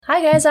Hi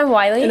guys, I'm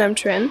Wiley. And I'm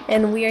Trin.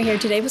 And we are here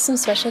today with some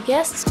special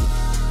guests.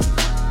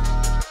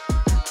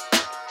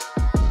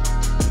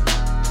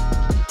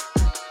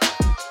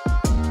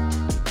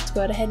 Let's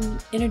go ahead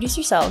and introduce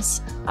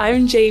yourselves.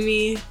 I'm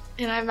Jaimie.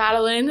 And I'm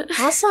Madalyn.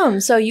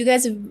 Awesome. So you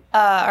guys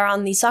are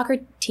on the soccer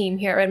team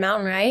here at Red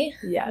Mountain, right?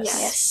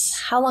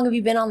 Yes. How long have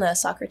you been on the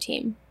soccer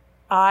team?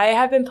 I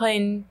have been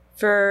playing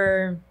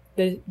for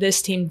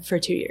this team for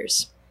 2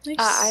 years. Nice.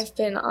 I've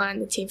been on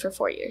the team for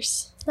 4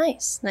 years.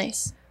 Nice.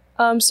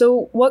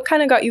 So what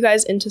kind of got you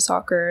guys into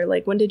soccer?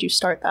 Like, when did you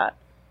start that?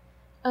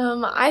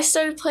 I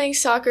started playing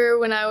soccer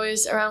when I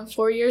was around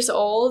 4 years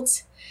old.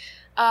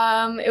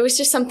 It was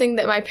just something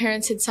that my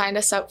parents had signed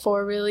us up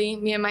for, really,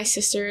 me and my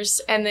sisters.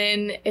 And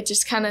then it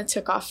just kind of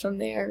took off from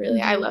there,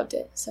 really. Mm-hmm. I loved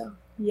it, so.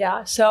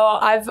 Yeah, so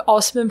I've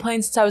also been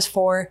playing since I was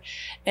 4.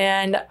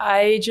 And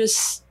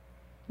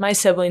my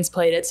siblings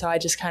played it, so I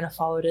just kind of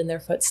followed in their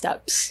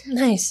footsteps.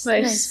 Nice.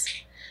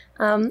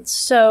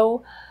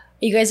 So,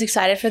 are you guys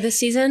excited for this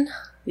season?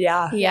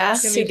 Yeah.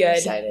 It's gonna be good.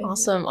 Exciting.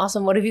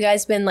 Awesome. What have you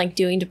guys been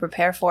doing to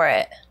prepare for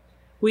it?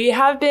 We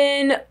have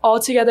been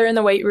all together in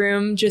the weight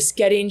room, just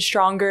getting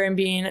stronger and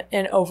being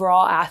an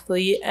overall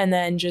athlete, and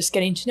then just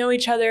getting to know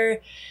each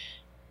other,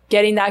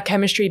 getting that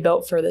chemistry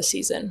built for the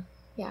season.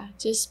 Yeah,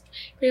 just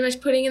pretty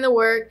much putting in the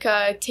work,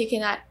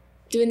 doing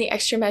the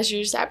extra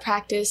measures at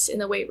practice in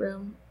the weight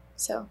room.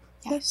 So,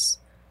 yeah. Yes.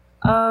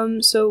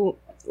 So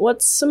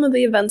what's some of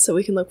the events that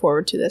we can look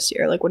forward to this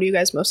year? Like, what are you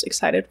guys most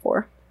excited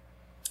for?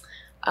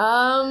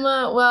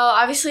 Well,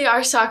 obviously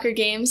our soccer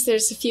games,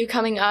 there's a few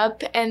coming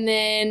up, and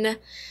then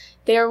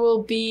there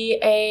will be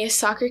a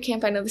soccer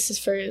camp. I know this is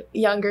for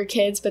younger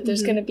kids, but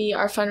there's going to be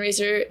our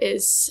fundraiser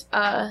is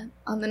on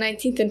the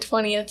 19th and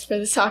 20th for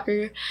the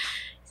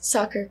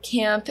soccer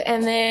camp.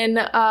 And then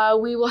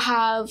we will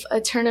have a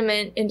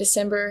tournament in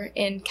December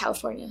in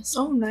California.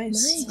 So. Oh,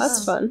 nice.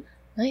 That's fun.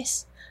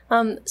 Nice.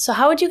 So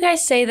how would you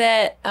guys say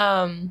that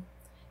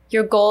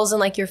your goals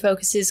and your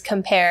focuses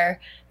compare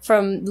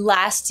from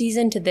last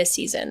season to this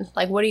season?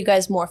 Like, what are you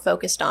guys more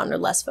focused on or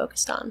less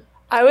focused on?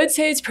 I would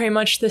say it's pretty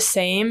much the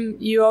same.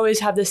 You always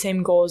have the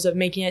same goals of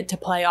making it to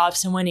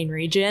playoffs and winning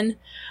region,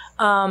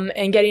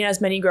 and getting as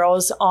many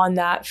girls on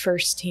that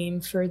first team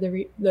for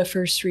the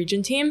first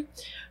region team.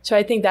 So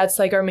I think that's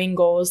our main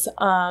goals.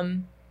 But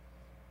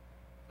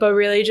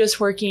really just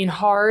working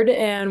hard,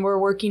 and we're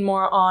working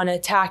more on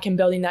attack and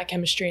building that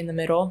chemistry in the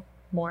middle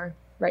more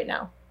right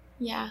now.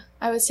 Yeah,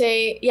 I would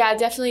say,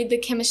 definitely the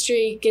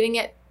chemistry,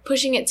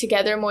 pushing it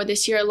together more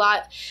this year.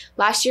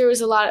 Last year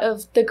was a lot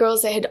of the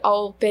girls that had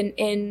all been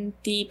in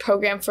the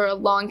program for a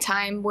long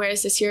time,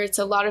 whereas this year it's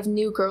a lot of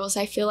new girls,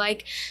 I feel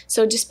like.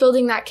 So just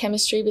building that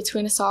chemistry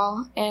between us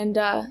all, and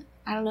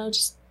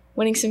just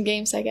winning some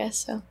games, I guess.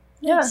 So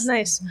yeah,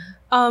 nice.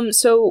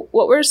 So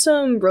what were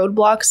some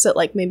roadblocks that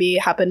maybe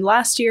happened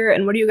last year,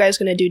 and what are you guys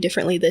going to do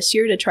differently this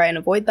year to try and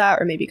avoid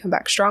that, or maybe come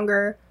back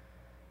stronger?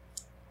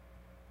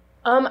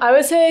 I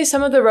would say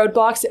some of the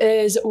roadblocks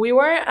is we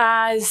weren't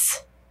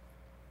as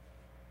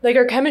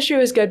our chemistry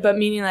was good, but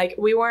meaning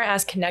we weren't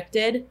as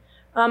connected,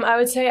 I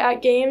would say,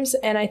 at games.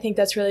 And I think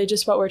that's really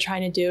just what we're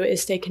trying to do,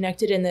 is stay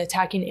connected in the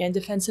attacking and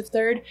defensive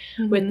third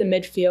with the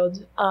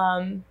midfield.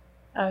 I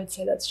would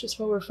say that's just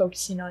what we're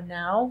focusing on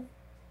now.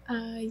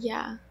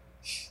 Yeah.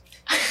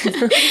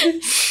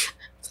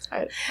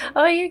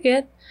 Oh, you're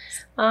good.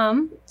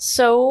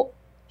 So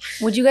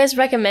would you guys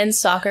recommend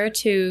soccer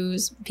to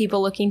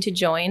people looking to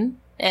join,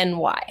 and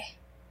why?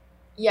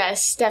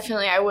 Yes,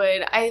 definitely I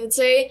would. I would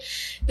say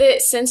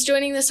that since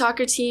joining the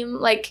soccer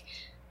team,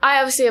 I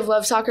obviously have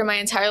loved soccer my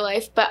entire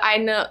life, but I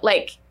know,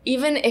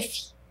 even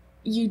if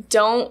you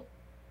don't,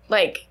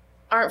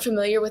 aren't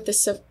familiar with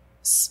the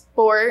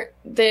sport,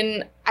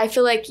 then I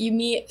feel like you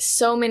meet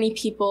so many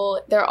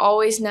people. They're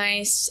always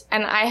nice,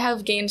 and I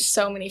have gained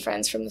so many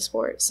friends from the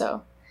sport,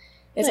 so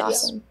it's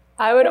awesome.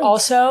 I would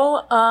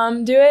also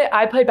do it.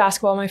 I played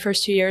basketball my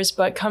first 2 years,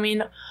 but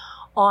coming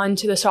on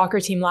to the soccer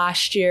team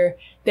last year,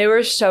 they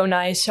were so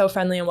nice, so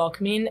friendly and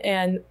welcoming,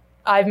 and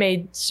I've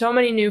made so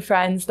many new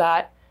friends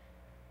that,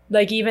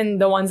 even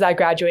the ones that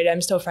graduated,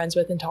 I'm still friends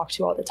with and talk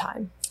to all the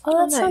time. Oh,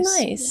 that's so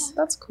nice. Yeah.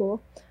 That's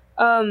cool.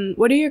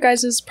 What are your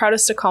guys'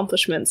 proudest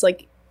accomplishments?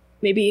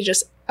 Maybe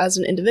just as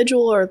an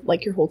individual or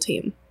your whole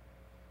team?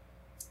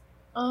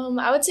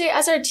 I would say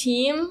as our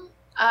team,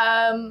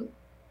 I'm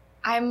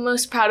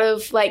most proud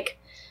of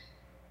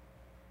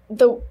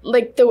the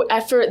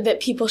effort that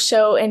people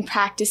show in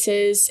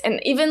practices, and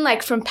even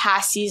from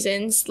past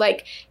seasons,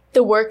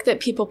 the work that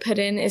people put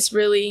in is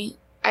really,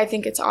 I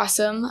think it's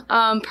awesome.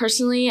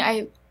 Personally,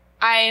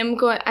 I'm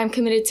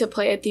committed to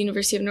play at the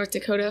University of North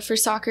Dakota for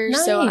soccer.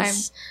 Nice.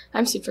 So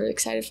I'm super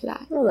excited for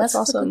that. Oh, that's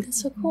awesome.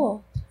 That's so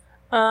cool.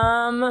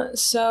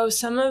 So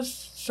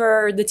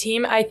for the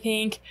team, I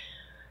think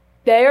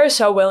they are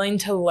so willing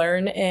to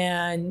learn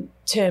and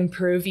to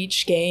improve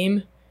each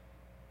game.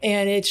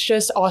 And it's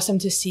just awesome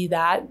to see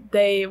that.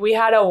 We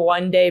had a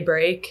 1-day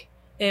break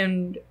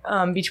in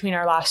between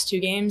our last 2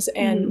 games,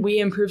 and we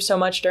improved so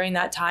much during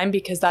that time,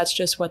 because that's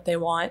just what they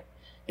want.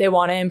 They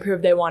want to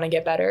improve. They want to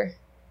get better.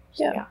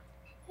 Yeah.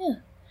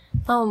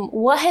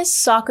 What has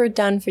soccer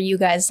done for you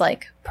guys,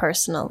 like,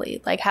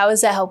 personally? Like, how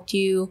has that helped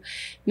you,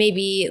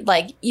 maybe,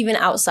 like, even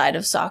outside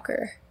of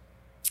soccer?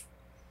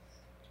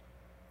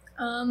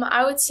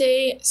 I would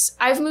say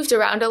I've moved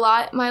around a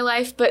lot in my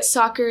life, but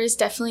soccer has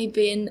definitely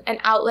been an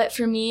outlet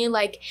for me.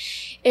 Like,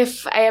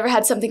 if I ever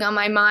had something on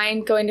my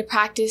mind, going to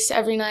practice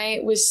every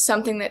night was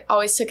something that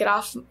always took it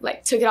off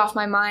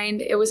my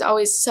mind. It was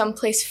always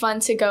someplace fun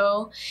to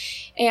go,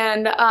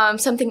 and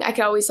something I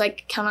could always,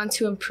 like, count on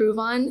to improve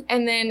on.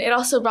 And then it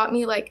also brought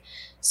me, like,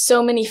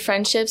 so many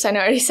friendships. I know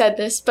I already said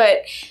this,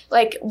 but,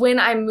 like, when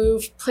I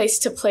move place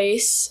to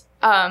place,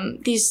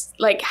 these,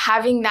 like,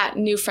 having that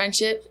new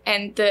friendship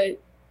and the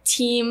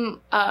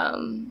team, I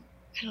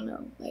don't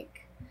know,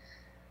 like,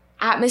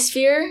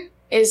 atmosphere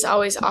is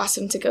always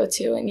awesome to go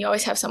to, and you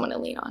always have someone to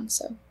lean on.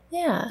 So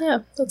yeah,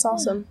 that's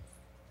awesome.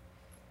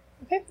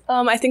 Okay,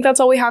 I think that's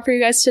all we have for you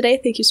guys today.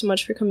 Thank you so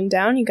much for coming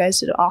down. You guys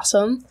did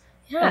awesome.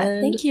 Yeah,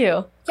 thank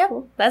you. Yep,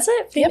 that's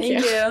it. Thank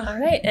you. All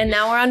right, and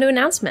now we're on to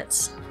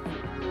announcements.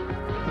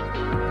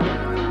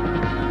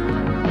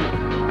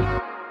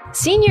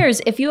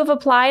 Seniors, if you have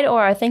applied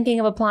or are thinking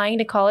of applying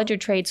to college or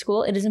trade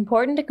school, it is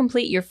important to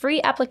complete your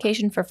free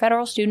application for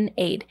federal student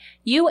aid.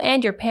 You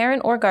and your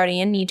parent or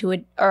guardian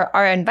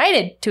are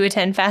invited to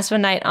attend FAFSA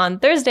night on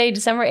Thursday,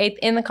 December 8th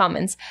in the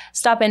Commons.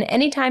 Stop in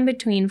any time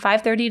between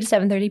 5:30 to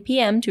 7:30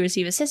 p.m. to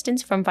receive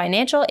assistance from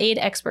financial aid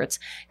experts.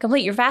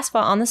 Complete your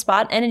FAFSA on the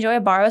spot and enjoy a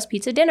Barro's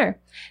Pizza dinner.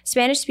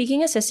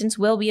 Spanish-speaking assistance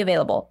will be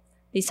available.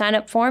 The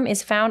sign-up form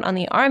is found on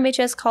the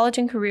RMHS College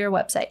and Career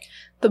website.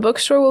 The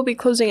bookstore will be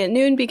closing at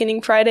noon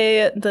beginning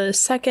Friday the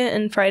 2nd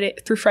and Friday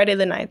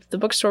the 9th. The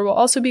bookstore will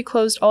also be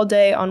closed all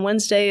day on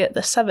Wednesday the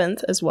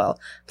 7th as well.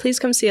 Please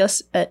come see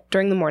us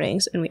during the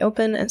mornings, and we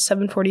open at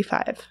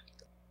 7:45.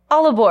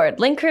 All aboard!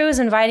 Link Crew is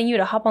inviting you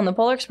to hop on the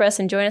Polar Express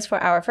and join us for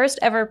our first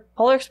ever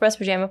Polar Express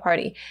pajama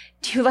party.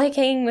 Do you like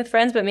hanging with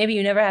friends but maybe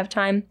you never have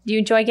time? Do you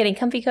enjoy getting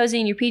comfy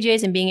cozy in your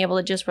PJs and being able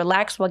to just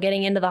relax while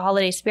getting into the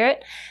holiday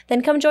spirit?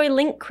 Then come join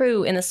Link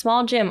Crew in the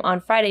small gym on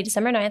Friday,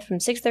 December 9th from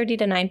 6:30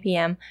 to 9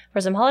 p.m.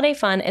 for some holiday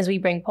fun as we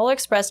bring Polar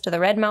Express to the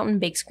Red Mountain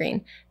big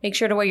screen. Make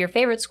sure to wear your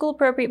favorite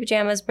school-appropriate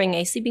pajamas, bring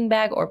a sleeping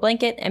bag or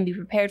blanket, and be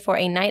prepared for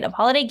a night of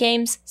holiday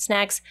games,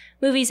 snacks,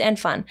 movies, and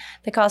fun.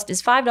 The cost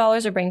is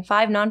 $5 or bring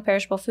 5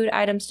 non-perishable food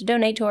items to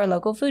donate to our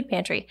local food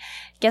pantry.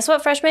 Guess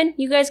what, freshmen?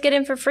 You guys get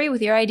in for free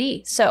with your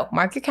ID. So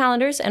mark your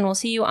calendars and we'll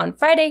see you on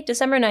Friday,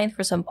 December 9th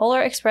for some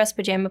Polar Express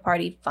pajama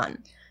party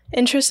fun.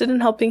 Interested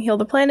in helping heal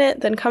the planet?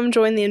 Then come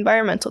join the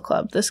Environmental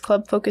Club. This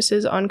club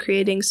focuses on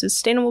creating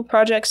sustainable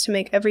projects to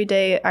make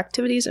everyday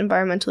activities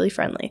environmentally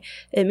friendly.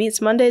 It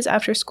meets Mondays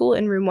after school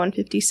in room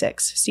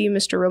 156. See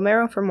Mr.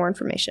 Romero for more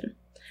information.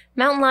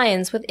 Mountain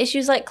Lions, with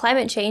issues like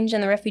climate change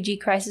and the refugee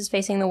crisis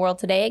facing the world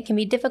today, it can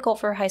be difficult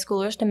for high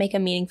schoolers to make a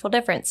meaningful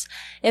difference.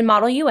 In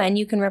Model UN,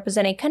 you can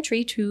represent a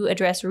country to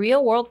address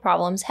real-world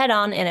problems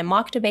head-on in a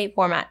mock debate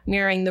format,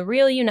 mirroring the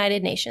real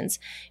United Nations.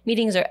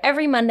 Meetings are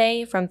every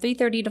Monday from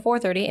 3:30 to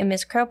 4:30 in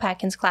Miss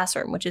Kropatkin's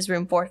classroom, which is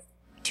room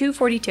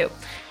 242.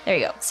 There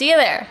you go. See you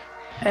there.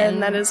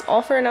 And that is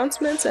all for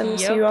announcements, and we'll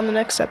see you on the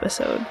next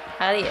episode.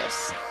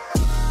 Adios.